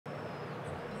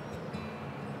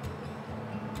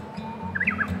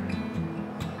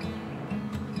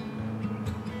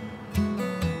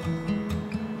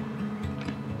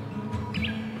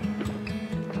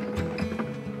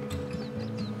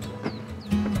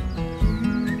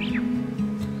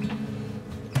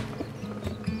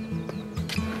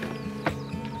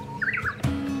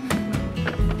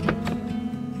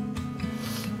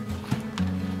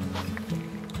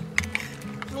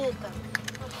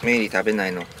メリー食べな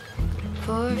いの？こ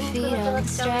ちら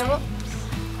を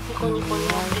ニコニコに持っ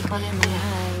ていかれるね。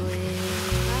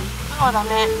パンはダ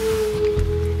メ。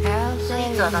スイ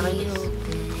ーツはダメです。食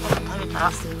べた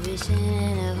ら。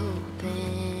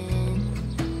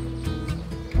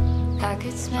I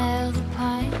could smell the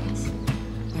pines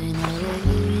when I lay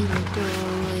in the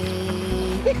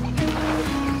doorway.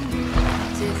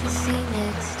 To the seat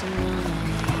next to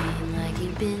mine, like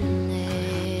you've been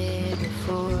there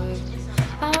before.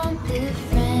 I'm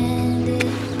befriended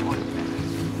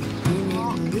in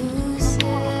an illusion.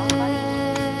 I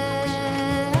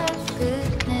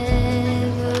could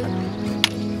never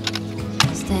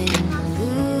stay in an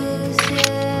illusion.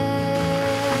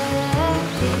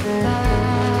 If I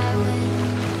went,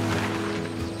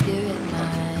 you're at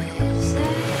my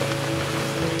side.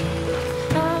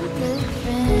 I'm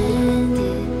befriended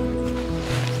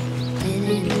in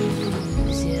an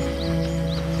illusion.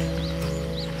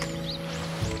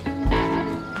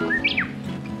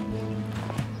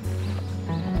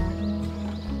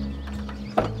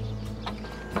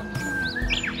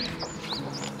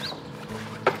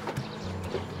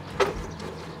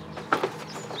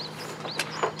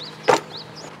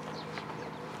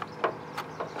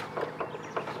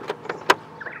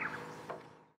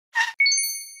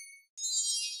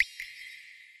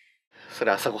そ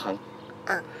れ朝ごはんも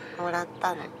らっ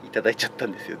たの。いただいちゃった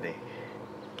んですよね。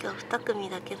今日2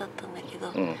組だけだったんだけ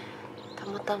ど、た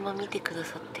またま見てくだ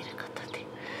さってる方で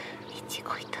いち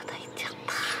ごいただいちゃっ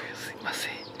た。すいませ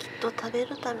ん。きっと食べ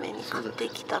るために買って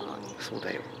きたのに、そう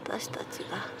だよ。私たち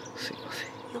がすいません。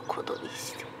横取り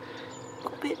して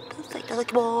ごめんなさい。いただ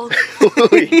きます。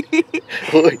おい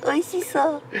おい。美味し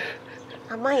そう。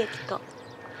甘いよきっと。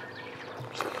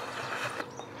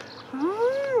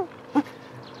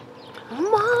う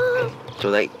まー。ちょ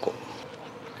うだい1個。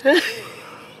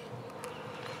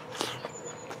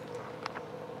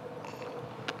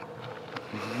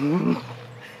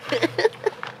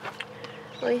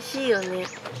美味しいよね。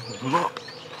うまっ。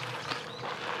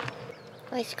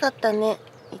美味しかったね、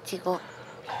いちご。めっ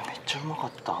ちゃうまか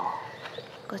った。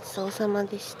ごちそうさま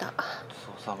でした。ごち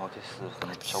そうさまです。めっ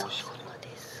ちゃ美味しかった。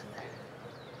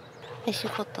お仕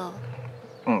事。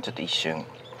ちょっと一瞬。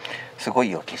すご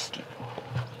いよ景色。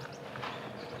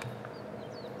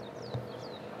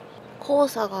黄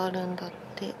砂があるんだっ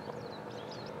て。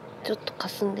ちょっと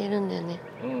霞んでるんだよね。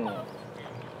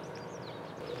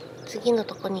次の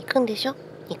とこに行くんでしょ、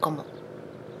ニコも。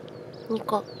ニ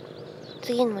コ、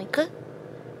次の行く？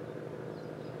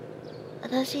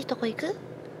新しいとこ行く？ね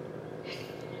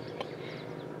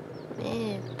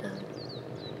え、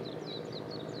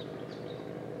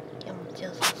気持ち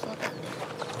よさそうだね。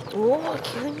おお、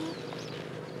急に。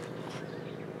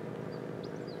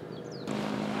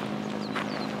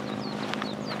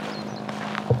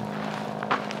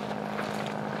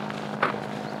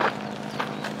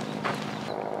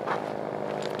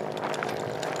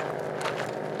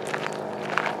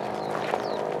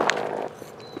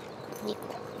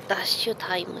ダッシュ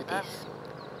タイムです。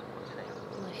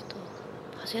この人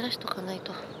走らしとかない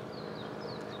と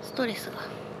ストレスが。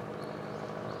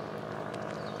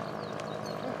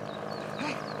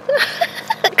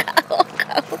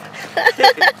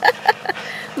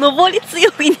顔登り強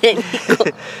いね、ニコ。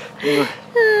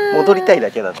戻りたいだ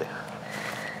けなんだよ。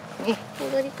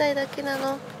戻りたいだけな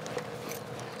の。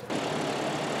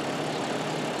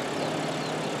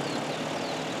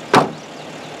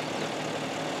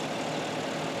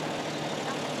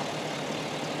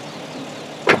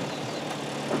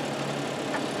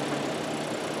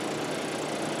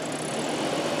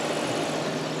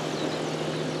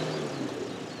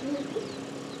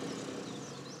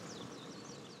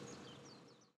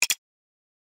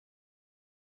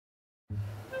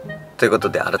ということ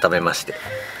で改めまして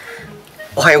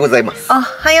おはようございます。お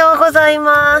はようござい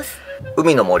ます。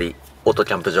海の森オート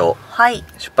キャンプ場、はい、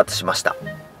出発しました。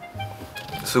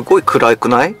すごい暗く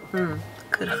ない？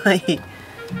暗い。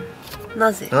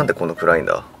なぜ？なんでこの暗いん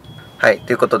だ？はい、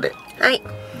ということで、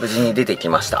無事に出てき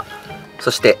ました。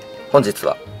そして本日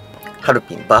はハル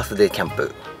ピンバースデーキャン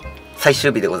プ最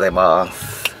終日でございま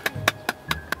す。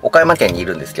岡山県にい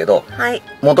るんですけど、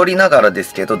戻りながらで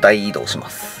すけど大移動し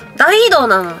ます。大移動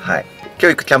なの？はい。今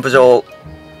日行くキャンプ場を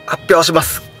発表しま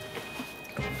す。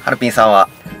ハルピンさんは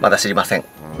まだ知りません。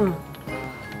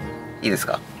いいです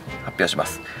か？発表しま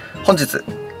す。本日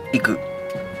行く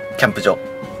キャンプ場。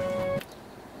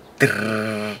でる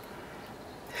ー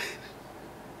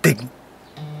でん。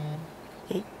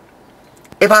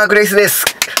エバーグレイスです。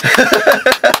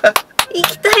行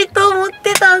きたいと思っ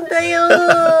てたんだよ。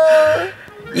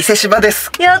伊勢志摩で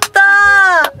す。やった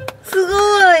ー。すご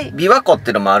い。琵琶湖っ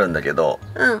ていうのもあるんだけど、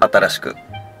新しく。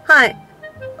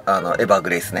エバーグ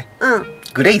レイズね。うん。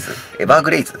グレイズエバー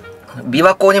グレイズ琵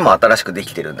琶湖にも新しくで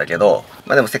きてるんだけど、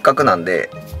まあでもせっかくなんで、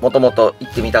もともと行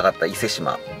ってみたかった伊勢志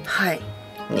摩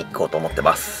に行こうと思って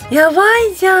ます。やば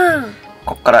いじゃん。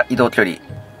こっから移動距離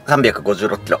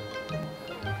356キロ。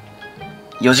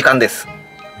4時間です。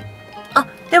あ、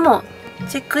でも、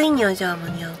チェックインにはじゃあ間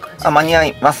に合う感じ。あ、間に合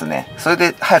いますね。それ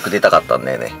で早く出たかったん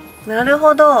だよね。なる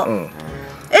ほど。うん。っ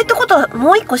てことは、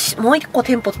もう一個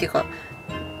店舗っていうか、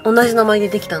同じ名前で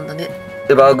できたんだね。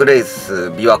エバーグレイ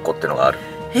ズ琵琶湖ってのがある。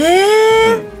へ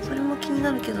え、それも気に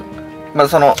なるけど。まあ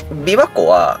その琵琶湖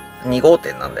は2号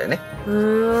店なんだよね。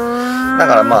だ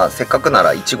からまあせっかくな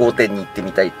ら1号店に行って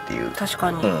みたいっていう。確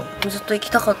かに、ずっと行き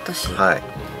たかったし。はい。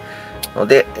の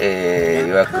で、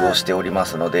予約をしておりま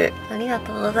すので。ありが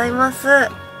とうございます。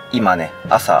今ね、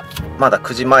朝まだ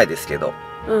9時前ですけど、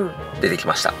出てき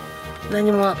ました。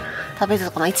何も食べて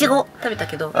たかな。いちご食べた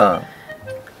けど、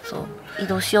そう移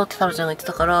動しようって太郎ちゃんが言って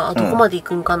たから、どこまで行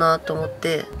くんかなと思っ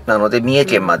て。なので三重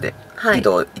県まで移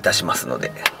動いたしますの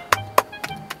で。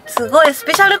すごいス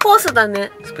ペシャルコースだ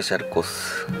ね。スペシャルコー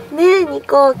ス。ねえニ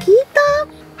コ聞いた？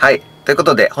はい、というこ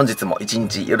とで本日も一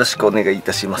日よろしくお願いい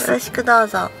たします。よろしくどう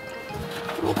ぞ。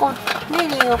ニコ、メ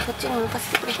リーをこっちに向か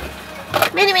せてくれ。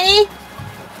メリーメリー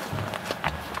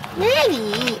メリ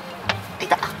ーい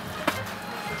た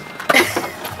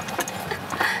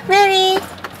メリー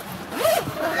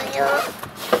おはよう。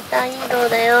大移動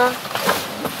だよ。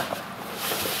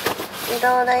移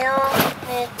動だよ。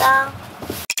寝た。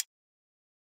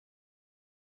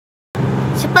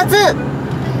出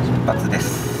発で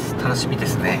す。楽しみで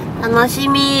すね。楽し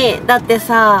み。だって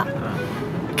さ、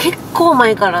結構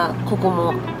前からここ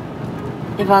も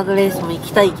エバーグレイスも行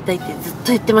きたいってずっと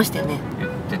言ってましたよね。言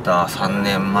ってた。3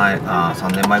年前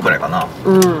ぐらいかな。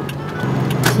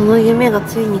その夢が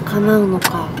ついに叶うの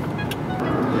か。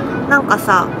なんか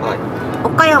さ、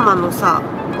岡山のさ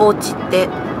お家って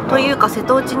というか瀬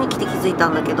戸内に来て気づいた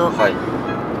んだけど、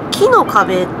木の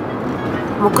壁、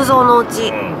木造のお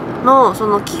家のそ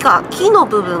の木の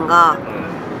部分が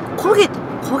焦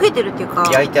げてるっていうか、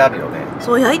焼いてあるよね。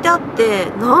そう焼いてあっ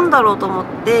て、なんだろうと思っ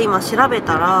て今調べ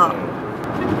たら、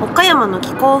岡山の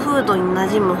気候風土に馴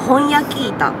染む本焼き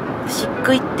板、漆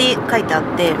喰って書いてあっ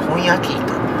て。本焼き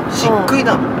板、漆喰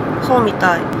なの？そうみ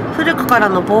たい。古くから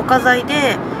の防火剤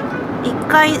で一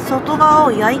回外側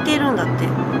を焼いてるんだって。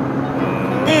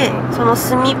でその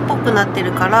炭っぽくなって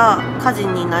るから火事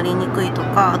になりにくいと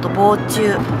か、あと防虫、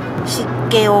湿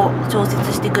気を調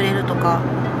節してくれるとか、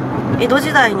江戸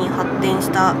時代に発展し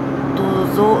た土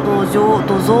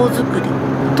蔵作り、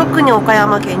特に岡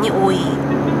山県に多い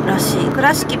らしい。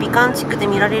倉敷美観地区で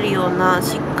見られるような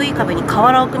漆喰壁に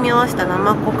瓦を組み合わせた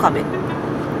生子壁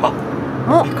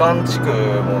も美観地区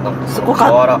もなんかすごか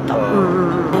った。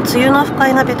梅雨の不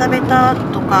快なベタベタ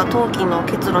とか陶器の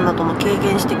結露なども軽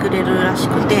減してくれるらし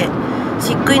くて、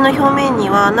漆喰の表面に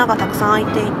は穴がたくさん開い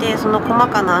ていて、その細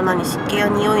かな穴に湿気や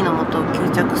匂いのもとを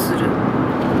吸着する。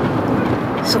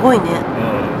すごいね。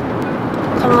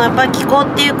そのやっぱり気候っ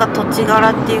ていうか土地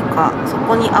柄っていうか、そ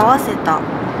こに合わせた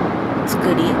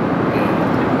作り。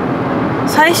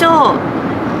最初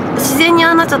自然に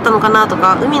ああなっちゃったのかなと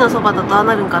か、海のそばだとああ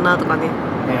なるんかなとかね、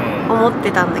思っ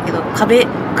てたんだけど、壁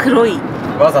黒い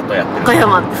わざとやってる。岡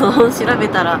山ってそう調べ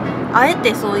たら、あえ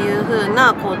てそういう風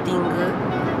なコーティング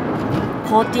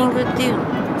っていうの？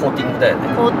コーティングだよね。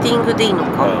コーティングでいいの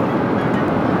か。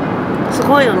す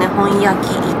ごいよね、本焼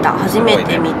き板。初め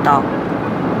て見た。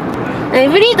エ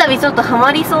ブリィ旅ちょっとハ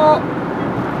マりそう。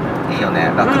いいよ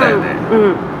ね、楽だよね。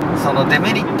そのデ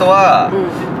メリットは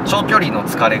長距離の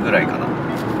疲れぐらいかな。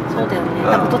そうだよね。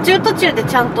なんか途中で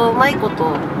ちゃんとうまいこ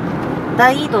と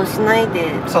大移動しない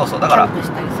でキャンプ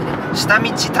したりすれば。下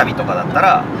道旅とかだった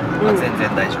ら全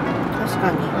然大丈夫。確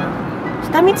かに。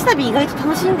下道旅意外と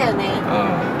楽しいんだよね。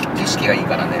景色がいい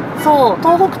からね。そう、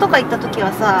東北とか行った時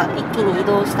はさ、一気に移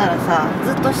動したらさ、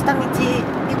ずっと下道結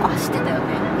構走ってたよね、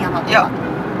山とか。いや、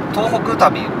東北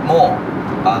旅も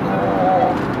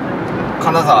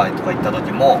金沢とか行った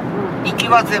時も、行き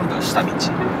は全部下道。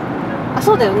あ、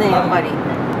そうだよね、やっぱり。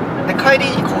で帰り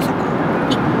に高速。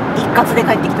一括で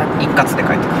帰ってきたね。一括で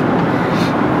帰ってくる。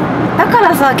だか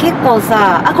らさ、結構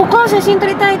さ、ここの写真撮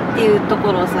りたいっていうと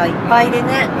ころさ、いっぱいで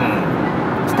ね。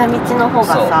下道の方が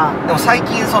さ。でも最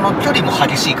近その距離も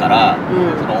激しいから、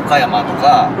その岡山と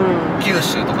か、九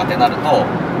州とかってなると、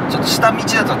ちょっと下道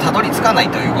だとたどり着かない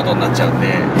ということになっちゃうんで。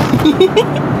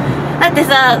だって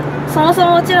さ、そもそ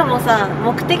もうちらもさ、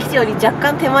目的地より若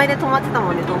干手前で止まってた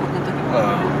もんね、東北の時も。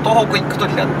東北行く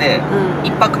時だって、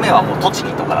1泊目はもう栃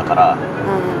木とかだから、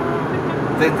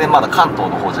全然まだ関東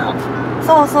の方じゃん。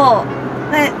そうそう。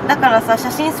でだからさ、写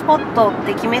真スポットっ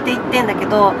て決めて行ってんだけ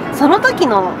ど、その時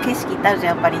の景色ってあるじ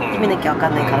ゃん、やっぱり見なきゃ分か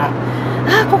んないから、あ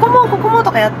ここもここも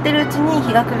とかやってるうちに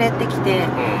日が暮れてきて、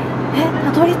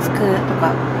たどり着くと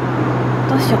か、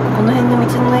どうしよう、この辺の道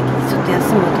の駅でちょっと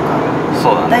休むとか、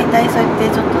そうだね、大体そうやって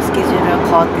ちょっとスケジュールが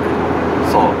変わってくる。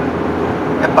そう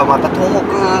やっぱまた東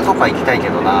北とか行きたいけ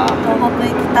どな。東北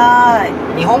行きたい。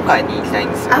日本海に行きたいん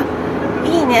ですよ。あ、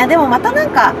いいね。でもまたなん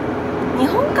か日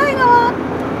本海側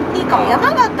いいかも。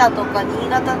山形とか新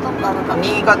潟とか、なんか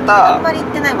新潟あんまり行っ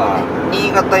てないもんね。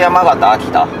新潟、山形、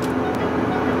秋田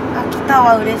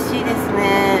は嬉しいです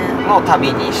ね。の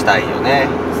旅にしたいよね。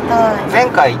したい。前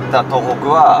回行った東北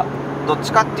はどっ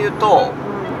ちかっていうと、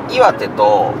岩手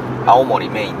と青森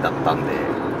メインだったんで、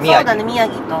そうだね、宮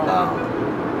城と、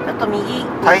ちょっと右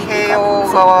太平洋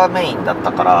側メインだっ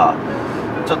たから、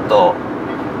ちょっと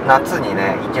夏に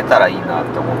ね行けたらいいなっ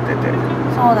て思ってて。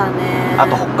そうだね。あ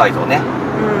と北海道ね。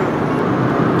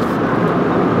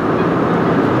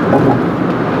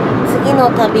次の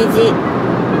旅路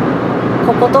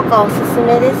こことかおすす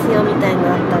めですよみたいな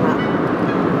のあったら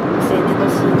教えてほ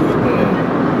しいね。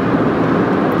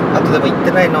あとでも行っ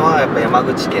てないのはやっぱ山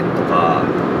口県とか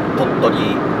鳥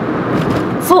取。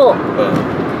そう、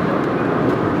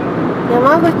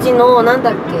山口のなん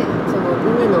だっけ、その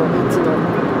海の道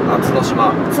の角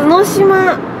島。角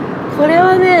島、これ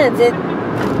はね絶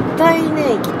対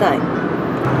ね行きたい。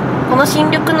この新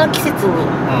緑の季節にや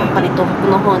っぱり東北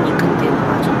の方に行くっていうの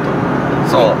がちょっと、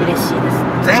そう嬉しいですね。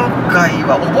前回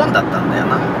はお盆だったんだよ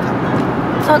な。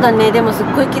そうだね。でもすっ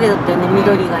ごい綺麗だったよね、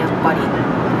緑がやっぱり。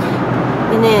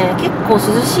でね、結構涼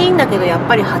しいんだけどやっ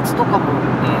ぱり蜂とかも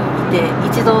いて、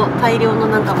一度大量の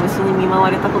なんか虫に見舞わ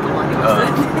れたこともありました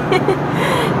ね。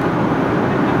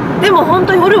でも本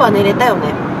当に夜は寝れたよ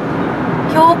ね。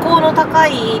標高の高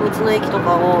い道の駅と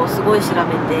かをすごい調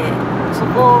べて、そ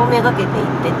こをめがけて行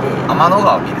ってて、天の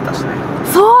川見れたしね。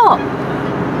そう、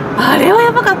あれは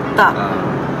やばかった。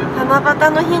七夕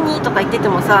の日にとか言ってて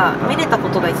もさ、見れたこ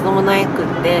とが一度もなくっ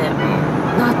て、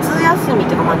夏休みっ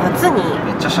ていうか、まあ夏に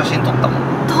めっちゃ写真撮ったもん。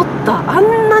撮った。あ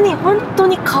んなに本当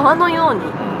に川のように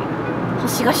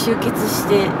星が集結し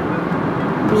て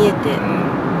見えて、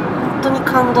本当に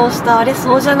感動した。あれ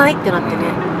そうじゃないってなってね。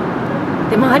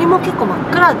で周りも結構真っ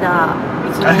暗だ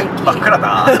道の駅。真っ暗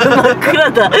だ真っ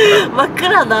暗だ真っ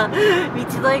暗な道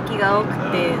の駅が多く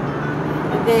て、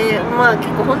でまあ結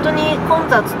構本当に混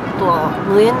雑とは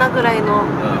無縁なぐらいの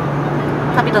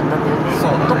旅だったんだよね。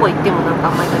どこ行ってもなんか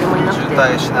あんまり誰もいなくて、渋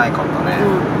滞しないかったね。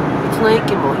道の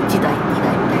駅も1台2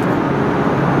台みたいな。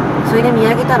それで見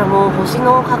上げたらもう星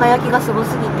の輝きがすご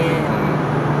すぎて、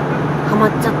ハマ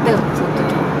っちゃったよね、その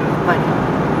時。やっぱり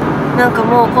なんか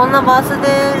もうこんなバースデ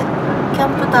ーキャ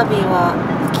ンプ旅は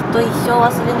きっと一生忘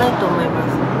れないと思いま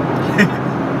す。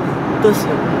どうし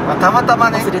よう。まあ、たまたま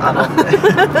ね、忘れたな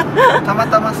たま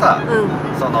たまさ、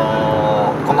そ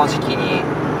のこの時期に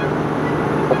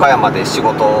岡山で仕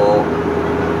事を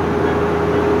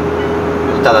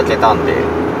いただけたんで、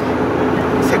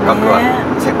せっかく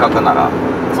なら。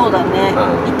そうだね、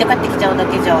行って帰ってきちゃうだ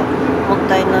けじゃもっ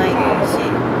たいないし、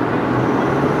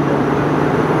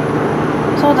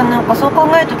そうだね。なんかそう考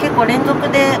えると結構連続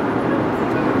で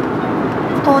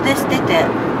遠出してて、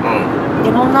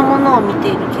いろんなものを見て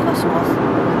いる気がします。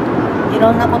い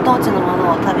ろんなご当地のも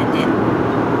のを食べて、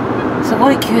す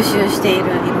ごい吸収している、い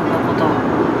ろんなことを。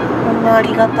こんなあ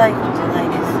りがたいことない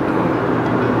です。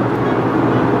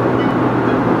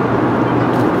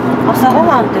朝ご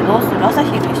はんってどうする？朝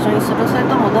昼一緒にする？それ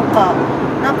ともどっか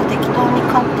なんか適当に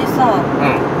買ってさ、な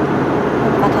ん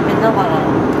か食べながら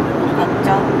買っち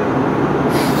ゃう？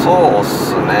そうっ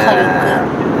すね。軽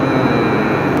く。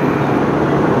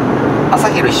朝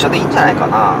昼一緒でいいんじゃないか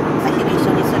な。朝昼一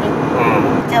緒にする？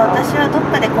じゃあ私はどっ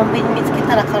かでコンビニ見つけ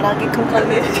たら唐揚げくん買う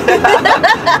ね。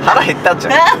腹減ったんじ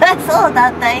ゃん。そうだ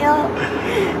ったよ。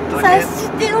察し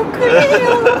ておくれ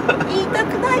よ。言いた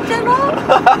くないじゃろ。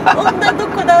女の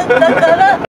子なんだか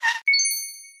ら。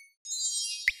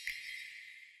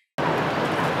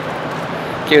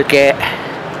休憩。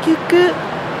休憩。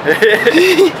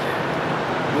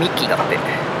ミキだって。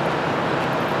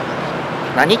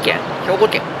何県？兵庫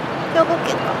県。兵庫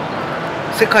県か。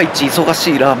世界一忙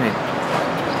しいラーメン。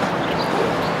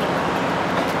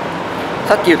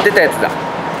さっき言ってたやつだ。言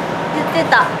っ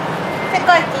てた。世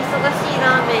界一忙しい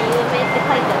ラーメン有名って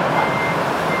書いてあっ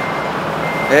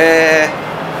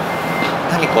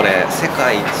た。何これ？世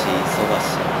界一忙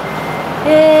しい。チ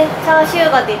ャーシュ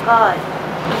ーがでかい。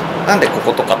なんでこ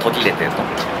ことか途切れてんの？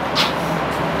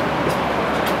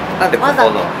なんでこ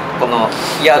の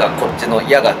矢がこっちの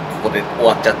矢がここで終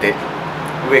わっちゃって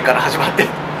上から始まって。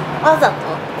わざ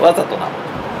とな。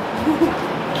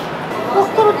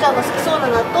コロちゃんが好きそうな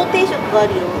納豆定食があ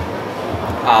るよ。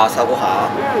あ、朝ごは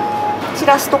ん。し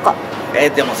らすとか。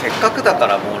でもせっかくだか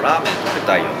らもうラーメン食べ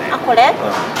たいよね。あ、これ？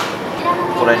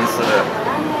これにする。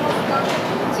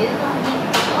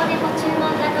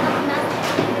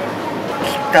来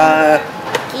た。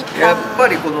やっぱ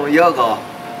りこの矢が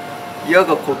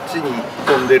こっちに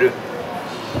飛んでる。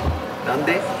なん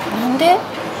で？なんで？こ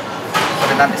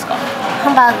れ何ですか？ハ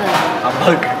ンバーグ。ハンバ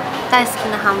ーグ。大好き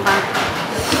なハンバーグ。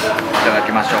いただ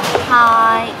きましょう。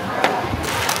はーい。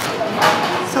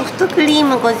ソフトクリー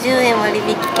ム50円割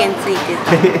引券ついてる。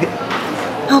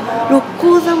あ、六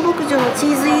甲山牧場のチ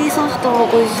ーズ入りソフトも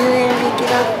50円引き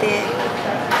だって。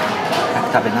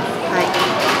食べな。はい。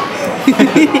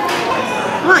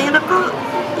まあ柔らか。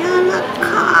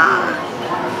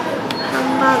ハ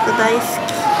ンバーグ大好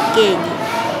き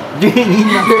芸人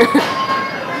なんだ。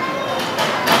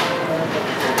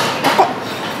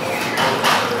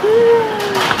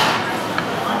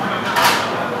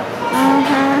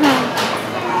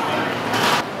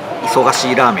忙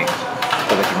しいラーメンい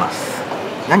ただきます。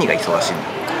何が忙しいんだ。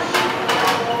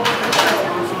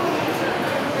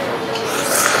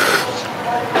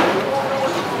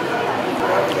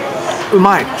う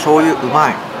まい、醤油うま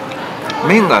い。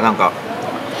麺が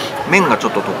ちょ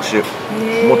っと特殊。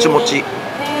もちもち。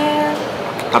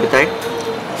食べたい？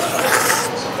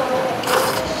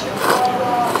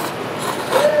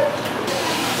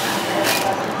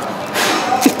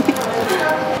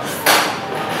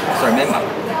それメンマ。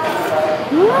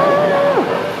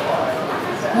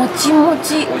もちも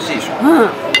ち。美味しいでしょ。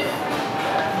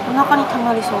お腹にた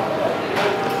まりそう。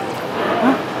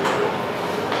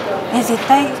絶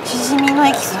対しじみの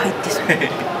エキス入ってそう。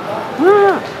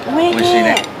美味しい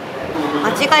ね。間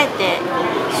違えて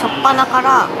しょっぱなか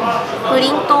らプ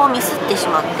リントをミスってし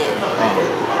まって、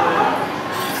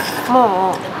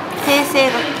もう訂正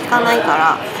が効かないか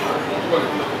ら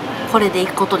これで行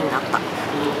くことになった。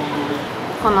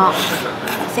この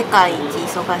世界一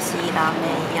忙しいラーメ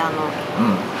ン屋の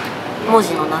文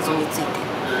字の謎について、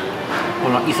こ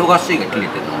の忙しいが切れ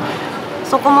てるの。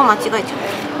そこも間違えちゃった。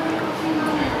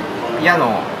矢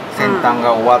の先端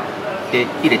が終わって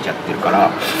切れちゃってるから、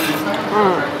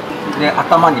で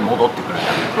頭に戻ってくるじ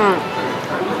ゃん。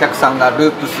お客さんが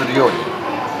ループするように。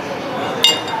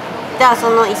じゃあそ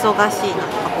の忙しいのと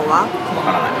こはわ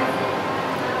からない。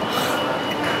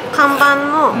看板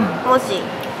の文字、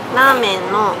ラーメ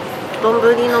ンの丼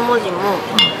の文字も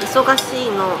忙しい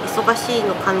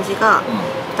の漢字が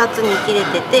2つに切れ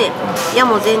てて、矢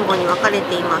も前後に分かれ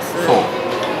ています。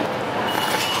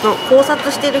考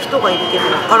察してる人がいるけど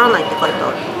分からないって書いて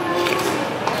ある。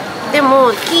で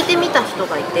も聞いてみた人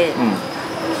がいて、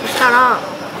そしたら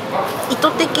意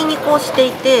図的にこうして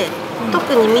いて、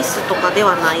特にミスとかで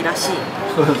はないらしい。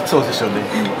そうでしょうね。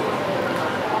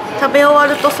食べ終わ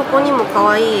るとそこにも可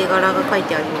愛い絵柄が書い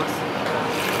てあります。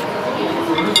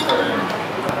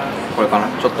これかな、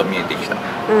ちょっと見えてきた。不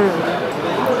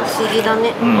思議だ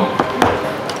ね。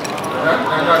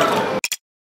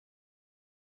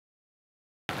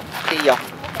いいよ。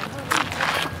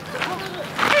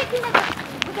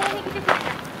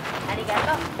ありがと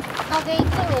う。風いつも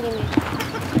よ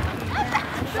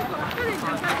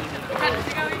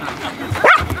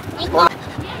りも。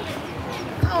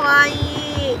かわい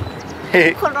い。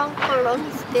コロンコロン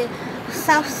してふ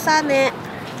さふさね。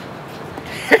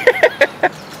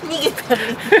逃げたり。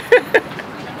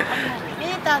メ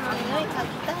ーターの匂い嗅ぎ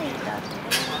たいんだ。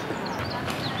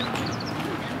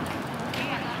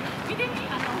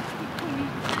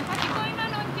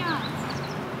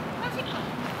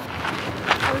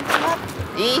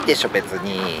いいでしょ別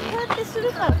に。こうやってす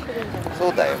るから来るんじゃない？そ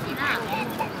うだよ。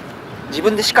自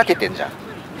分で仕掛けてんじゃん。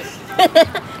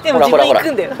でも自分行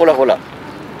くんだよ。ほらほら。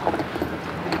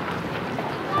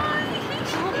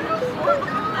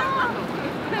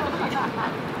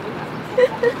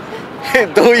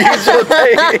どういう状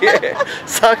態？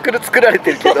サークル作られ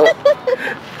てるけど。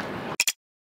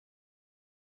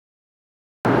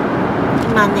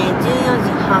今ね、14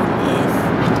時半で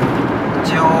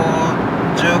す。一応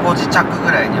15時着ぐ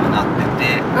らいにはなって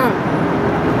て、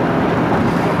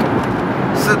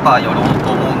スーパー寄ろう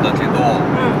と思うんだけど、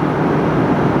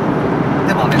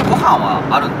でもね、ご飯は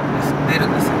あるんです、出る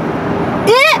んですよ。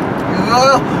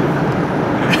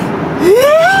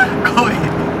怖い。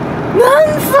な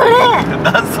んそれ。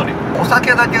なんそれ。お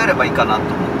酒だけあればいいかなと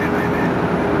思ってるんだよね。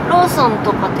ローソン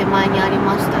とか手前にあり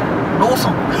ましたよ。ロー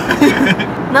ソン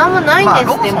なんもないんで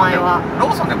す、手前は。ロ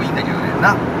ーソンでもいいんだけどね。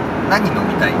何飲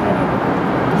みたい？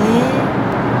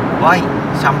ワイン、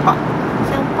シャンパン。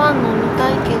シャンパン飲みた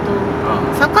いけど、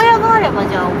酒屋があれば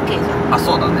じゃあ OK じゃん。あ、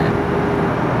そうだね。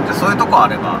じゃあそういうとこあ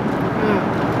れば、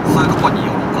そういうとこに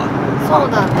寄ろうか。そそう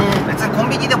だね。別にコン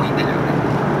ビニでもいいんだけどね。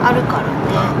あるからね。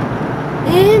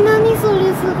何そ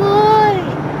れ、すごい。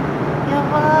や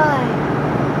ばい。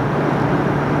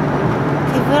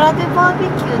手ぶらでバーベ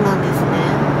キューなんですね。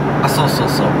あ、そうそう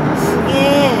そう。すげ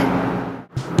え。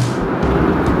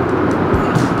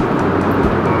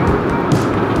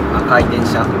赤い電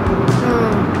車。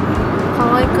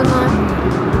可愛くない？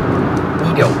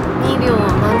 2両。2両は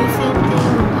何線っていう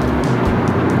んだ。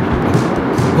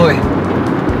すごい。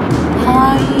可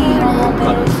愛い色の出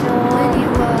るでしょ。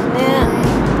ね。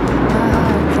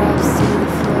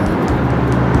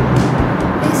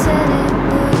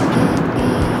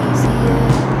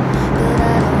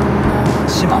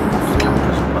島のキャンプ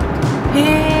場だって。へ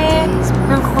え。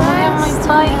なんかこの辺もいっぱ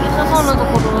い良さそうなと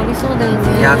ころありそうだよ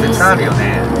ね。いや、絶対あるよ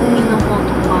ね。海の方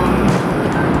とか。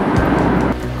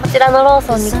こちらのロー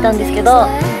ソンに来たんですけど、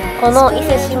この伊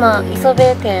勢志摩磯部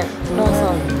店ロー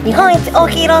ソン、日本一大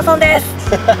きいローソンです。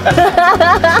確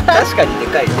かにで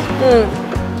かいよ。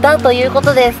だというこ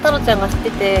とです。太郎ちゃんが知っ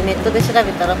ててネットで調べ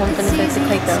たら本当にそうやって書い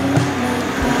てあっ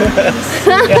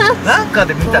た。いや、なんか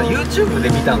で見た、YouTube で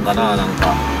見たんかな、なん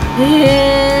か。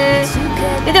へ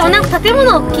え。でもなんか建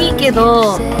物大きいけ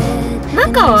ど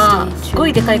中はすご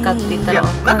いでかいかって言ったら、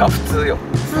なんか普通よ。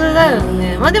普通だよ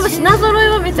ね。まあでも品揃え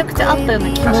はめちゃくちゃあったような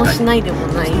気もしないでも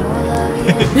ない。こ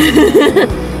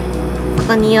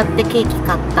こに寄ってケーキ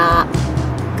買った。あ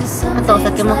とお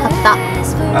酒も買った。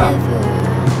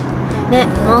ね、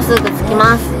もうすぐ着き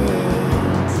ます。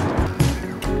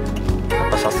やっ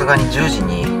ぱさすがに10時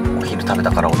にお昼食べた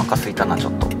からお腹空いたな、ちょ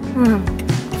っと。着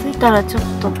いたらちょっ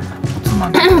とおつま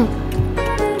み。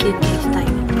休憩したい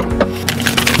ね。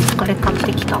これ買っ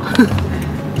てきた。唐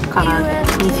揚げ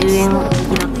20円になって。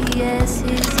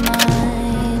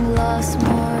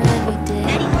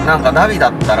なんかナビだ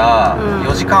ったら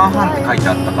4時間半って書いて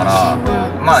あったから、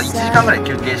まあ1時間ぐらい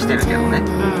休憩してるけどね。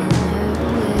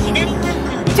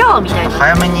じゃあみたいな。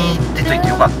早めに出といて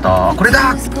よかった。これ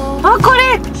だ。あ、こ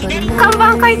れ看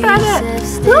板書いてある。う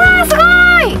わー、すご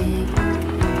い。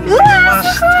うわ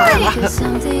ー、すご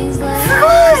い。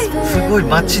すごい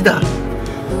街だ。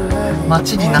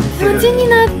街になってる。街に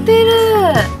なってる。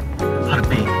ハル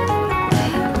ピン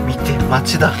見て、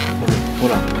街だ。ほ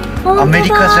ら、本当だ。アメリ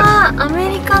カじゃん。アメ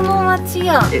リカの街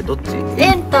や。どっち？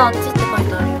エンターチって書い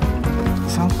てあるよ。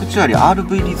サンクチュアリ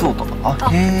RV リゾート。あ、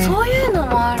へえ。そういうの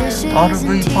もある。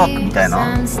RV パークみたいな。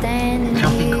キャ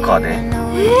ンピングカーで。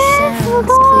す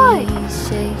ごい。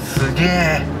すげ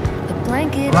え。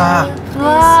わ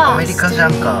アメリカじゃ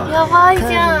んか。やばいじ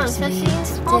ゃん。写真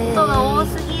スポットが多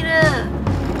すぎる。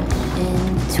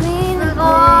すごい。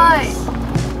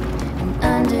フ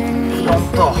ロン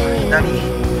ト左。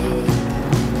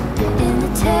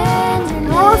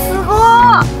おー、すご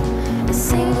い。す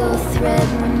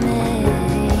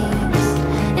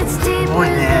ごい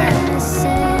ね。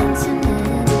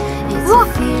うわ、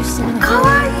かわ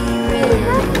いい。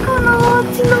何このお家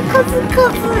の数々。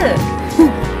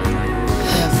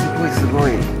すごい。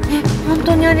本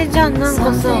当にあれじゃん。なん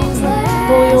かさ、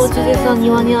紅葉地でさ、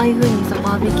庭にああいう風にさ、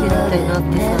バーベキューみたいになって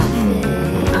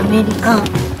さ、アメリカン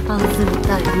ハウスみ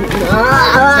たい。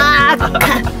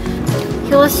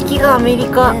標識がアメリ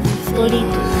カストリ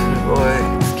ート。すごい。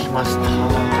着きました。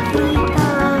着いた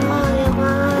ー。やば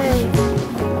い。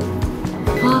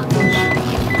あ、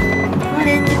オレ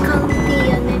ンジカウンティー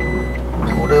やね。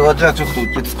俺はじゃあちょっと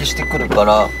受付してくるか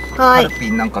ら、ハルピ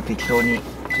ンなんか適当にちょっ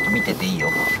と見てていいよ。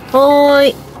はー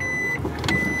い。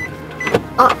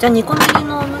あ、じゃあニコメリ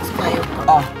のおむつ替えよう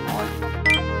か。あ、